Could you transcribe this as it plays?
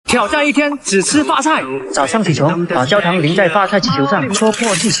挑战一天只吃发菜。早上起床，把焦糖淋在发菜气球上，戳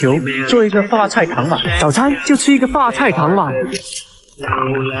破气球，做一个发菜糖碗。早餐就吃一个发菜糖碗。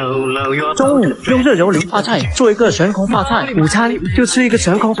中午用热油淋发菜，做一个悬空发菜。午餐就吃一个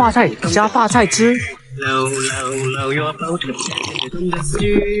悬空发菜加发菜汁。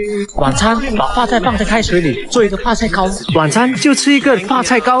晚餐把发菜放在开水里，做一个发菜糕。晚餐就吃一个发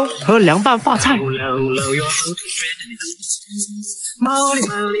菜糕和凉拌发菜。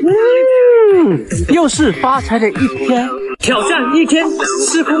又是发财的一天。挑战一天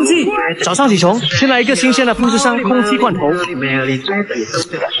吃空气。早上起床，先来一个新鲜的富士山空气罐头。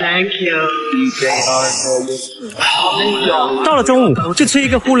到了中午，就吃一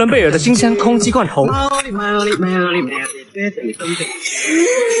个呼伦贝尔的新鲜空气罐头。太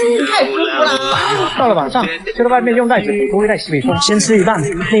舒服了。到了晚上，就在外面用袋子，不会带西北风，先吃一半，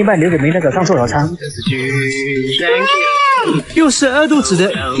另一半留给明天早上做早餐。又是饿肚子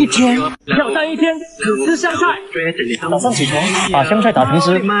的一天。挑战一天只吃香菜。早上起床，把香菜打成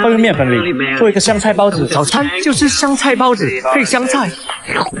汁，放入面粉里，做一个香菜包子。早餐就吃香菜包子配香菜。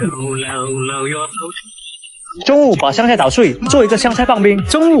中午把香菜捣碎，做一个香菜棒冰。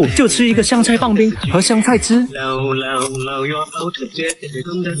中午就吃一个香菜棒冰和香菜汁。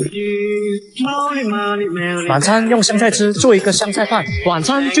晚餐用香菜汁做一个香菜饭。晚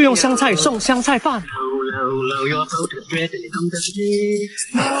餐就用香菜送香菜饭。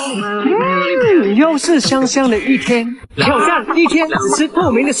又是香香的一天。挑战一天只吃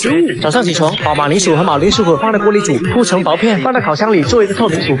透明的食物。早上起床，把马铃薯和马铃薯粉放在锅里煮，铺成薄片，放在烤箱里做一个透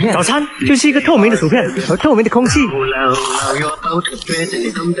明薯片。早餐就是一个透明的薯片和透明的空气。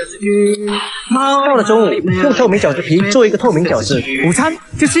到了中午，用透明饺子皮做一个透明饺子。午餐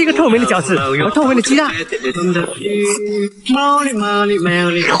就是一个透明的饺子和透明的鸡蛋。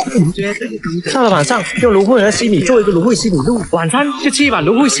到了晚上，用芦荟和西米做一个芦荟西米露。晚餐就吃一碗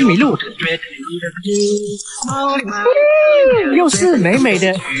芦荟西米露。又是美美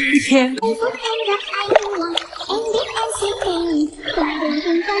的一天。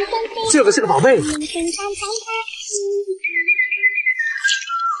这个是个宝贝。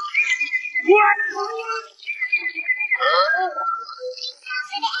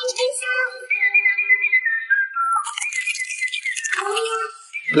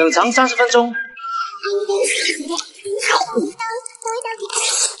冷藏30分钟。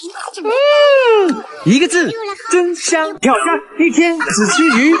一个字，真香。挑战一天只吃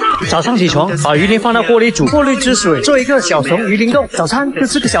鱼。早上起床，把鱼鳞放到锅里煮，过滤汁水，做一个小熊鱼鳞冻。早餐就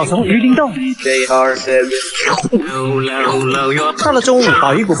吃个小熊鱼鳞冻。到了中午，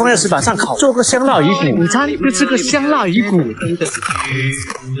把鱼骨放在石板上烤，做个香辣鱼骨。午餐就吃个香辣鱼骨。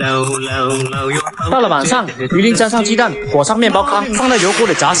到了晚上，鱼鳞沾上鸡蛋，裹上面包糠，放在油锅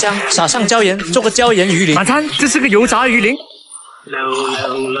里炸香，撒上椒盐，做个椒盐鱼鳞。晚餐就吃个油炸鱼鳞。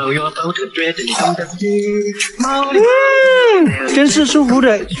真是舒服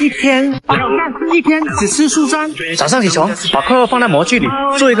的一天。挑战一天只吃蔬菜。早上起床，把扣肉放在模具里，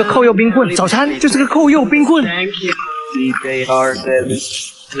做一个扣肉冰棍。早餐就是个扣肉冰棍。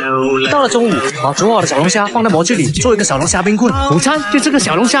到了中午，把煮好的小龙虾放在模具里，做一个小龙虾冰棍。午餐就是个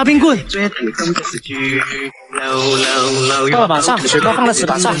小龙虾冰棍。到了晚上，雪糕放在石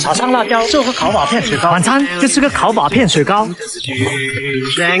板上，撒上辣椒，做个烤把片雪糕。晚餐就是个烤把片雪糕。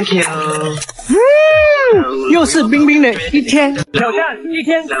又是冰冰的一天。挑战一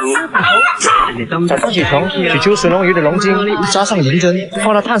天吃骨头。早上起床，取出水龙鱼的龙筋，扎上银针，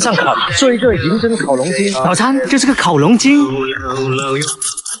放到炭上烤，做一个银针烤龙筋。早餐就是个烤龙筋。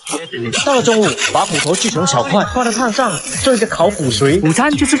到了中午，把骨头锯成小块，放在炭上，做一个烤骨髓。午餐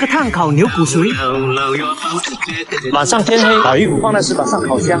就是个炭烤牛骨髓。晚上天黑，把鱼骨放在石板上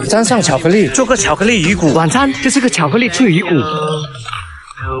烤香，沾上巧克力，做个巧克力鱼骨。晚餐就是个巧克力脆鱼骨。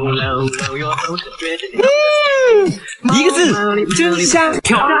一个字，真香。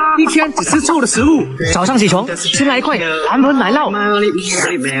挑战一天只吃臭的食物。早上起床，先来一块韩粉奶酪。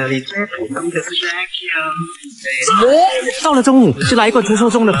到了中午，就来一罐传说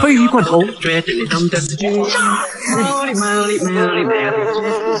中的鲱鱼罐头。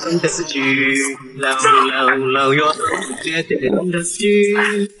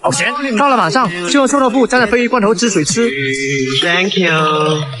好咸。到了晚上，就用臭豆腐蘸着鲱鱼罐头汁水吃。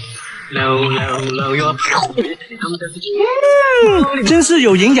真是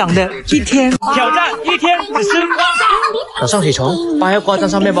有营养的一天。挑战一天只吃瓜。早上起床，八月瓜沾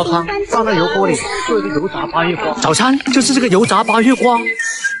上面包糠，放在油锅里，做一个油炸八月瓜。早餐就是这个油炸八月瓜。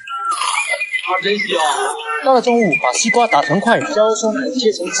到了中午，把西瓜打成块，浇酸奶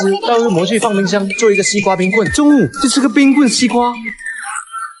切成汁，倒入模具放冰箱，做一个西瓜冰棍。中午就吃个冰棍西瓜。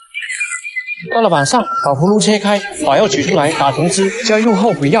到了晚上，把葫芦切开，把药取出来，打成汁，加用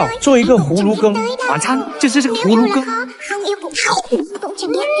后补药，做一个葫芦羹。晚餐就是这个葫芦羹。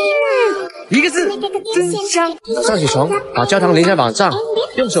一个字，真香。早上起床，把焦糖淋在碗上，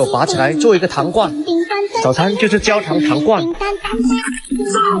用手拔起来做一个糖罐。早餐就是焦糖糖罐。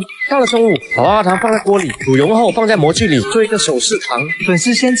到了中午，把花糖放在锅里，煮溶后放在模具里，做一个手势糖。粉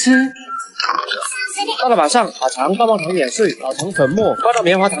丝先吃。到了晚上，把糖棒棒糖碾碎，捣成粉末，放到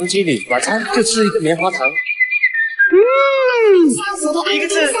棉花糖机里。晚餐就吃一个棉花糖。一个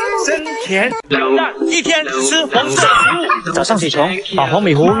字，真甜。一天只吃黄色食物。早上起床，把黄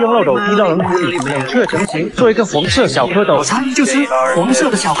米糊用漏斗滴到冷壶里，冷却成型，做一个黄色小蝌蚪。早餐就吃黄色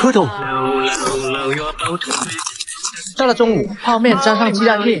的小蝌蚪。到了中午，泡面沾上鸡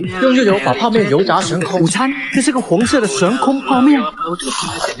蛋液，用热油把泡面油炸成空。午餐这是个红色的悬空泡面。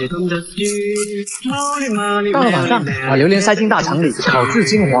到了晚上，把榴莲塞进大肠里，烤至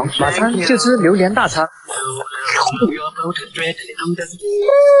金黄。晚餐就吃榴莲大肠。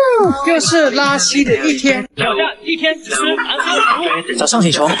又是拉稀的一天。挑战一天只吃蓝色食物。早上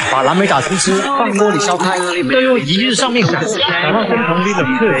起床，把蓝莓打成汁，放锅里烧开，要用一日上面烤，打到针筒里冷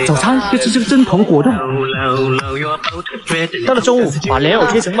却。早餐就吃这个针筒果冻。到了中午，把莲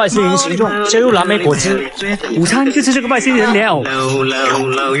藕切成外星人形状，加入蓝莓果汁。午餐就吃这个外星人莲藕。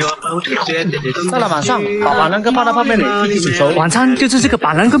到了晚上，把板蓝根放到泡面里一起煮熟。晚餐就吃这个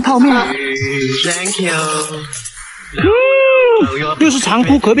板蓝根泡面。又是常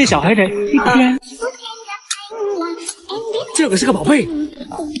哭隔壁小孩的一天。这个是个宝贝。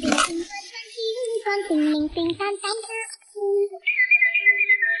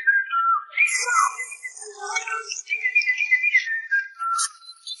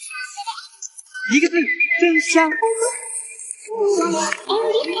一个字，真香。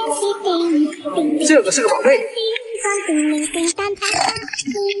这个是个宝贝。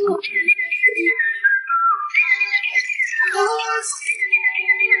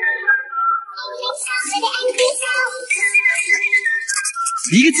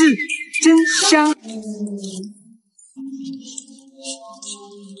一个字，真香。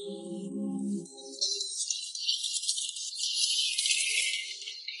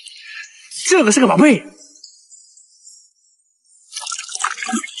这个是个宝贝。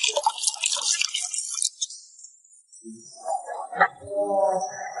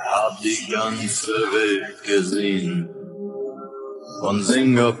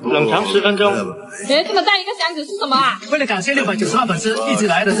冷藏10分钟。这么大一个箱子是什么啊？为了感谢690万粉丝一直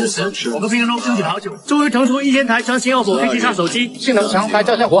来的支持，我跟平衡都争取了好久，终于腾出1000台全新 OPPO A73手机，性能强，拍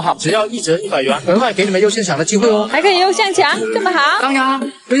照效果好，只要1折100元，额外给你们优先抢的机会哦。还可以右向墙，这么好？当然，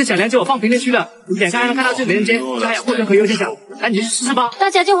优先抢链接我放评论区了，你点开还能看到这里的链接，这还有获得可以优先抢，赶紧去试试吧。大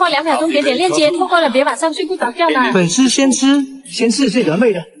家就花2秒钟点链接，错过了别晚上睡不着觉了。粉丝先吃，先试这个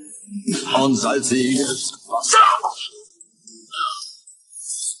味的。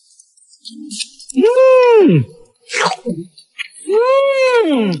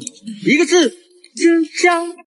一个字，真香。